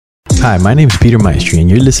Hi, my name is Peter Maestri, and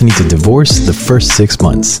you're listening to Divorce the First 6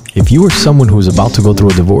 Months. If you are someone who's about to go through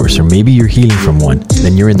a divorce, or maybe you're healing from one,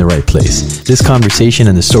 then you're in the right place. This conversation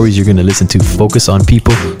and the stories you're going to listen to focus on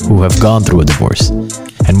people who have gone through a divorce,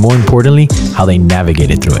 and more importantly, how they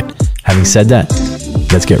navigated through it. Having said that,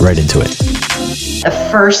 let's get right into it. The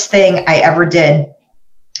first thing I ever did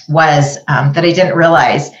was that I didn't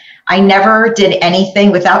realize. I never did anything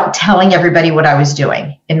without telling everybody what I was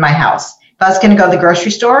doing in my house. If I was going to go to the grocery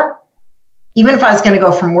store, even if I was going to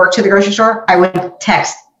go from work to the grocery store, I would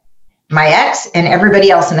text my ex and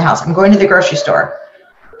everybody else in the house, I'm going to the grocery store.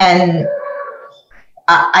 And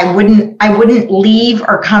I wouldn't leave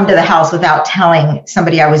or come to the house without telling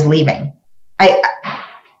somebody I was leaving.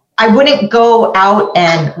 I wouldn't go out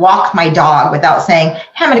and walk my dog without saying,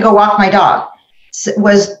 hey, I'm going to go walk my dog. It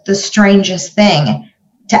was the strangest thing.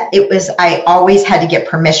 I always had to get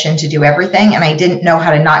permission to do everything, and I didn't know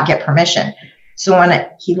how to not get permission. So when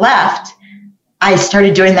he left, I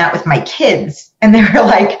started doing that with my kids, and they were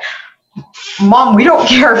like, Mom, we don't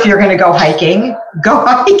care if you're going to go hiking. Go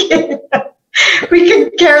hiking. We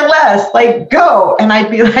could care less. Like, go. And I'd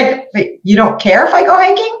be like, wait, you don't care if I go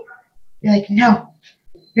hiking? You're like, no,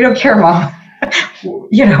 we don't care, Mom. We're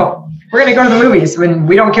going to go to the movies when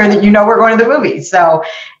we don't care that we're going to the movies. So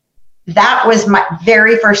that was my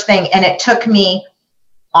very first thing. And it took me,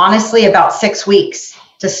 honestly, about 6 weeks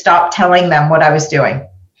to stop telling them what I was doing.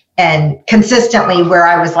 And consistently, where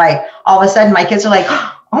I was like, all of a sudden my kids are like,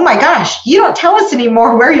 oh my gosh, you don't tell us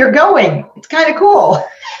anymore where you're going. It's kind of cool.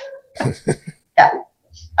 Yeah.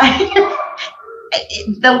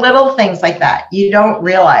 The little things like that, you just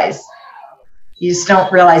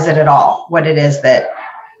don't realize it at all, what it is that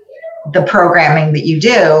the programming that you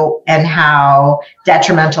do and how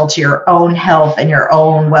detrimental to your own health and your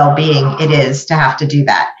own well-being it is to have to do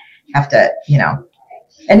that.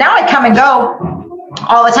 And now I come and go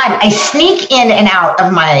all the time. I sneak in and out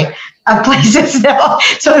of places now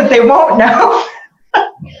so that they won't know.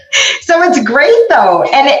 So it's great though.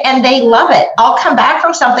 And they love it. I'll come back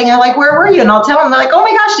from something and they're like, where were you? And I'll tell them, they're like, oh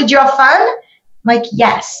my gosh, did you have fun? I'm like,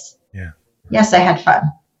 yes. Yeah. Yes, I had fun.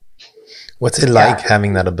 What's it like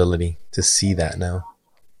having that ability to see that now?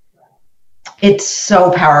 It's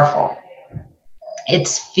so powerful. It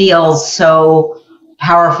feels so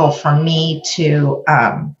powerful for me to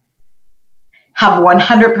have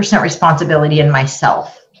 100% responsibility in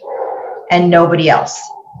myself and nobody else.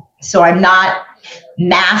 So I'm not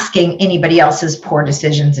masking anybody else's poor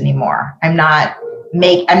decisions anymore. I'm not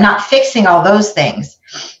fixing all those things.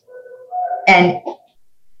 And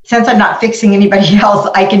since I'm not fixing anybody else,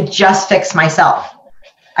 I can just fix myself.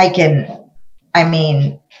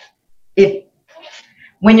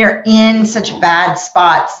 When you're in such bad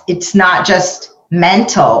spots, it's not just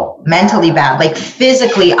mentally bad. Like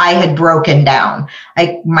physically, I had broken down.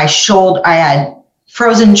 Like my shoulder, I had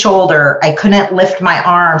frozen shoulder. I couldn't lift my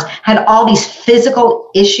arms, had all these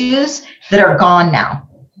physical issues that are gone now,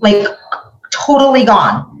 like totally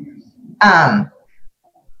gone.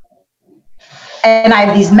 And I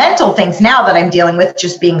have these mental things now that I'm dealing with,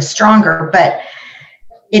 just being stronger, but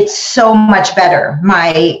it's so much better.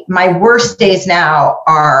 My worst days now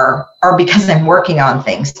are because I'm working on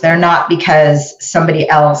things. They're not because somebody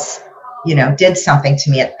else, did something to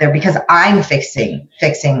me. They're because I'm fixing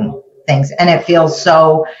things. And it feels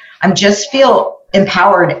I just feel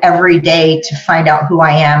empowered every day to find out who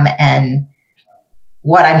I am and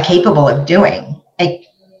what I'm capable of doing.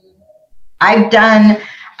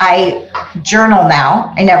 I journal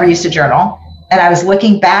now. I never used to journal. And I was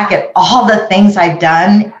looking back at all the things I've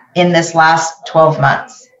done in this last 12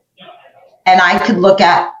 months. And I could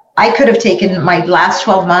have taken my last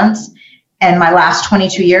 12 months and my last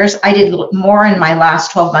 22 years. I did more in my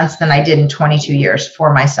last 12 months than I did in 22 years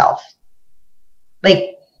for myself.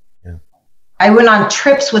 I went on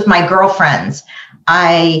trips with my girlfriends.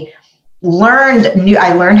 I learned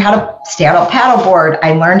how to stand up paddleboard.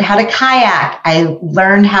 I learned how to kayak. I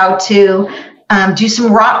learned how to do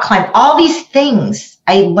some rock climb. All these things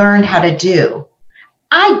I learned how to do.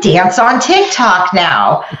 I dance on TikTok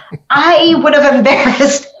now. I would have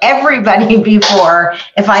embarrassed everybody before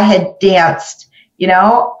if I had danced.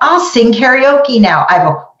 I'll sing karaoke now. I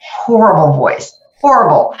have a horrible voice.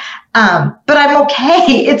 Horrible. But I'm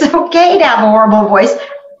okay. It's okay to have a horrible voice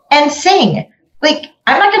and sing.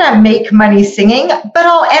 I'm not going to make money singing, but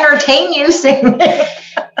I'll entertain you singing.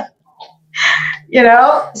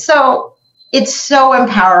 So it's so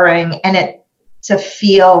empowering, and to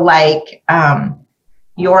feel like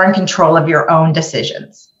you're in control of your own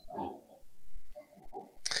decisions.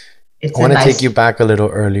 I want to take you back a little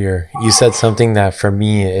earlier. You said something that for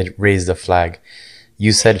me, it raised a flag.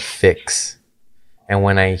 You said fix. And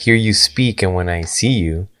when I hear you speak and when I see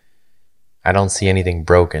you, I don't see anything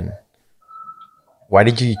broken. Why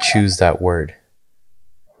did you choose that word?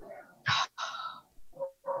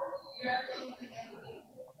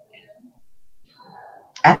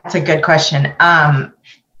 That's a good question. I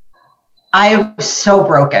was so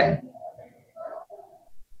broken.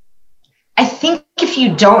 I think if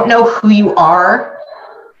you don't know who you are,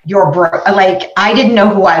 you're broke. Like, I didn't know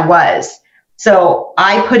who I was. So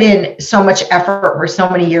I put in so much effort for so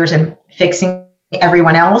many years in fixing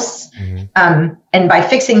everyone else. Mm-hmm. And by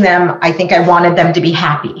fixing them, I think I wanted them to be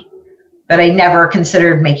happy. But I never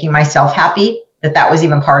considered making myself happy, that was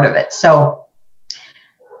even part of it. So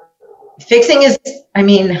fixing is, I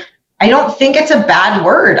mean, I don't think it's a bad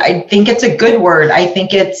word. I think it's a good word. I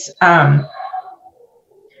think it's, I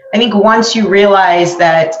think once you realize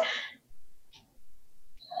that,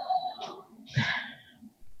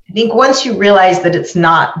 it's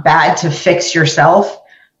not bad to fix yourself,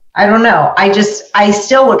 I don't know. I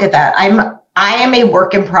still look at that. I am a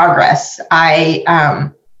work in progress.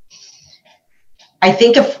 I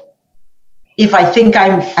think if I think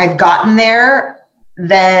I've gotten there,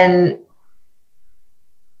 then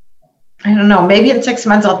I don't know, maybe in 6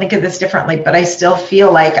 months I'll think of this differently, but I still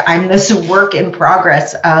feel like I'm this work in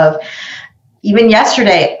progress of, even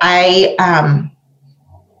yesterday, I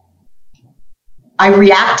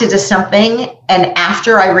reacted to something, and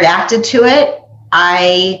after I reacted to it,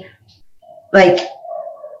 I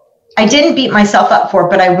didn't beat myself up for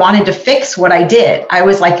it, but I wanted to fix what I did. I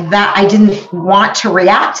was like that. I didn't want to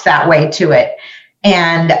react that way to it.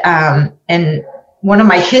 And one of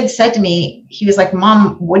my kids said to me, he was like,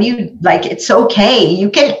 Mom, what do you like? It's okay.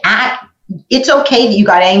 You can act. It's okay that you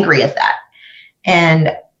got angry at that.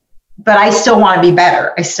 But I still want to be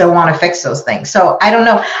better. I still want to fix those things. So I don't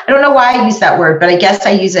know. I don't know why I use that word, but I guess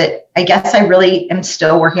I use it. I guess I really am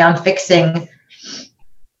still working on fixing.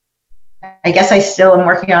 I guess I still am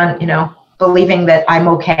working on, believing that I'm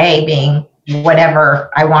okay being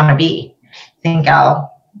whatever I want to be. I think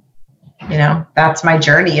that's my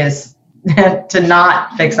journey, is to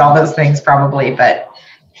not fix all those things probably, but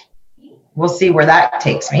we'll see where that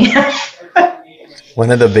takes me. One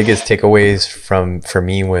of the biggest takeaways for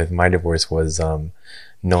me with my divorce was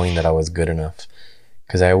knowing that I was good enough,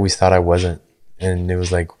 because I always thought I wasn't. And it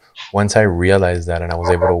was like, once I realized that and I was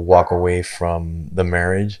able to walk away from the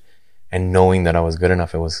marriage and knowing that I was good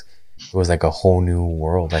enough, it was like a whole new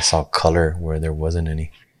world. I saw color where there wasn't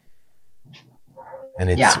any. And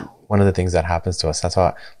it's one of the things that happens to us. That's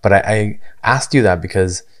why. But I asked you that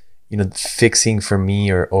because, fixing for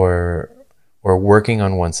me or working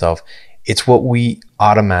on oneself, it's what we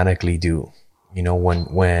automatically do,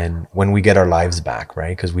 when we get our lives back,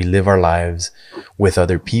 right? Because we live our lives with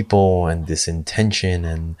other people and this intention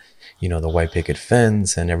and, the white picket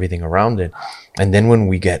fence and everything around it. And then when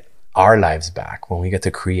we get our lives back, when we get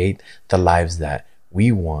to create the lives that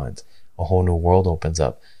we want, a whole new world opens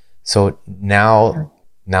up. So now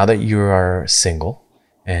that you are single,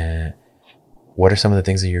 what are some of the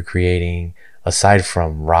things that you're creating aside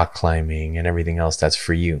from rock climbing and everything else that's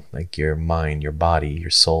for you, like your mind, your body,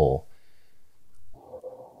 your soul?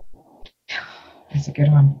 That's a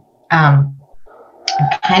good one. I'm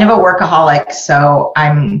kind of a workaholic, so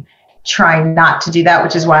I'm trying not to do that,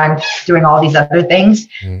 which is why I'm doing all these other things.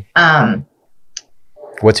 Mm-hmm.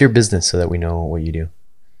 What's your business so that we know what you do?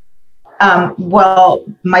 Well,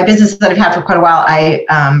 my business that I've had for quite a while, I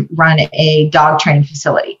run a dog training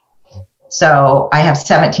facility. So I have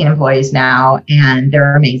 17 employees now, and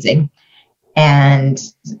they're amazing. And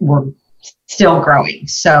we're still growing.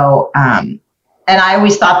 So, and I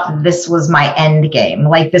always thought that this was my end game.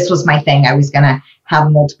 Like, this was my thing. I was going to have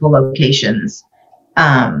multiple locations.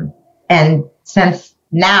 And since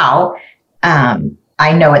now,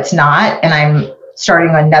 I know it's not, and I'm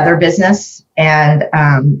starting another business, and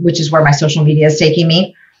which is where my social media is taking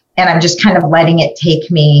me. And I'm just kind of letting it take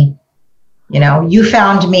me. You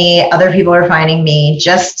found me, other people are finding me.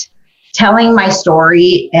 Just telling my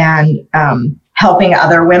story and helping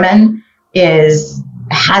other women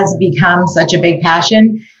has become such a big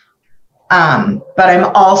passion. But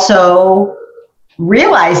I'm also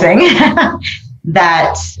realizing that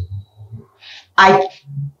that's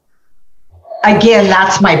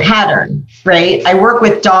my pattern, right? I work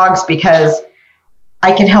with dogs because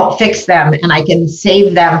I can help fix them and I can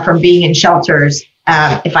save them from being in shelters.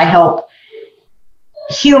 If I help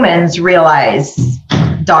humans realize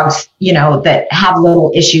dogs, that have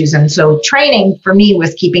little issues. And so training for me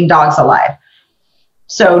was keeping dogs alive.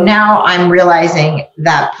 So now I'm realizing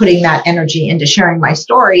that putting that energy into sharing my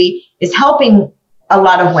story is helping a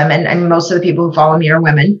lot of women. And most of the people who follow me are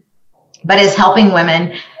women, but is helping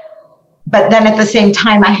women but then at the same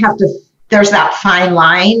time, there's that fine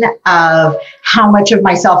line of how much of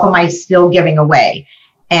myself am I still giving away?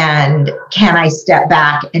 And can I step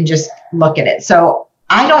back and just look at it? So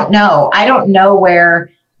I don't know. I don't know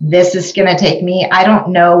where this is going to take me. I don't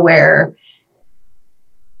know where.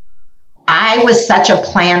 I was such a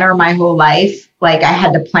planner my whole life. Like I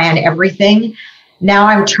had to plan everything. Now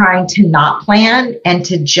I'm trying to not plan and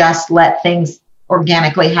to just let things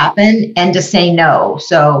organically happen and to say no.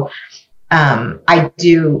 So I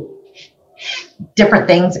do different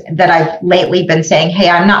things that I've lately been saying, hey,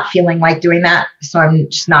 I'm not feeling like doing that, so I'm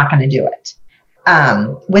just not going to do it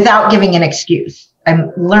without giving an excuse.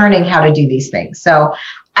 I'm learning how to do these things. So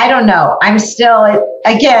I don't know. I'm still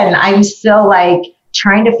like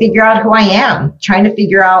trying to figure out who I am, trying to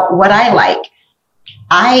figure out what I like.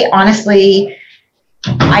 I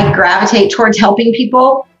gravitate towards helping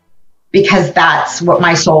people because that's what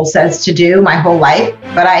my soul says to do my whole life.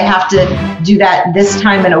 But I have to do that this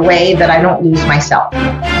time in a way that I don't lose myself.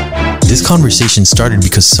 This conversation started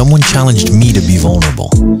because someone challenged me to be vulnerable.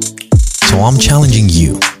 So I'm challenging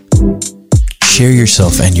you. Share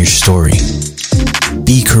yourself and your story.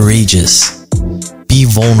 Be courageous. Be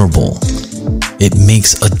vulnerable. It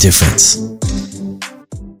makes a difference.